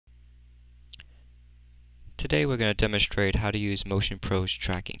Today we're going to demonstrate how to use MotionPro's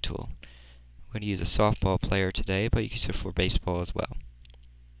tracking tool. We're going to use a softball player today, but you can use it for baseball as well.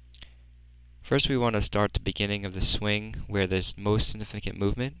 First we want to start the beginning of the swing where there's most significant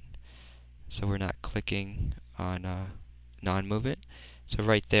movement. So we're not clicking on non-movement. So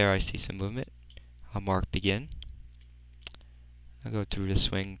right there I see some movement. I'll mark begin. I'll go through the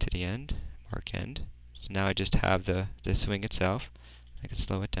swing to the end, mark end. So now I just have the swing itself. I can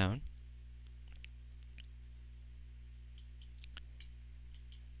slow it down.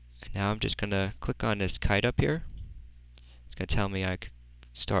 And now I'm just going to click on this kite up here. It's going to tell me I could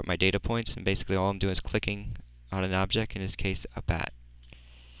start my data points, and basically all I'm doing is clicking on an object, in this case a bat.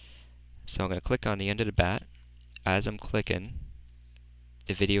 So I'm going to click on the end of the bat. As I'm clicking,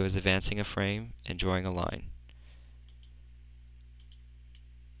 the video is advancing a frame and drawing a line.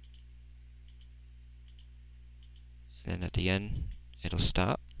 And then at the end it'll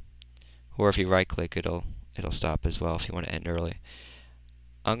stop, or if you right click it'll stop as well if you want to end early.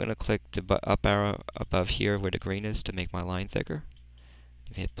 I'm going to click the up arrow above here where the green is to make my line thicker.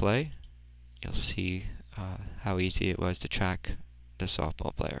 If you hit play, you'll see how easy it was to track the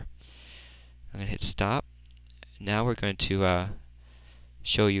softball player. I'm going to hit stop. Now we're going to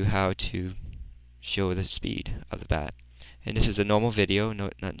show you how to show the speed of the bat. And this is a normal video,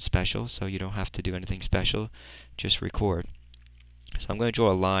 nothing special, so you don't have to do anything special, just record. So I'm going to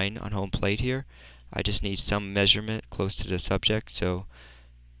draw a line on home plate here. I just need some measurement close to the subject so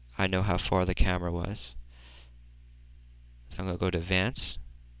I know how far the camera was. So I'm going to go to Advance,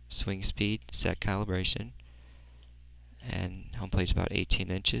 Swing Speed, Set Calibration, and home plate's about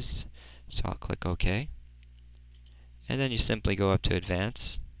 18 inches, so I'll click OK. And then you simply go up to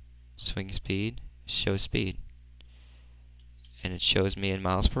Advance, Swing Speed, Show Speed. And it shows me in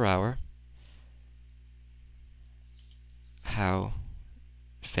miles per hour how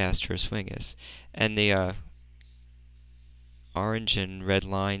fast her swing is. And the orange and red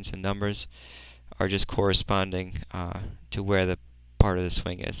lines and numbers are just corresponding to where the part of the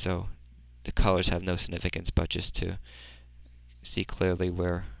swing is. So the colors have no significance, but just to see clearly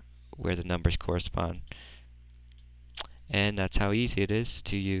where the numbers correspond. And that's how easy it is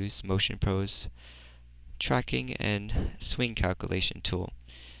to use MotionPro's tracking and swing calculation tool.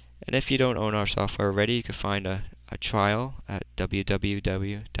 And if you don't own our software already, you can find a trial at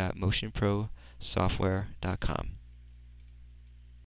www.motionprosoftware.com.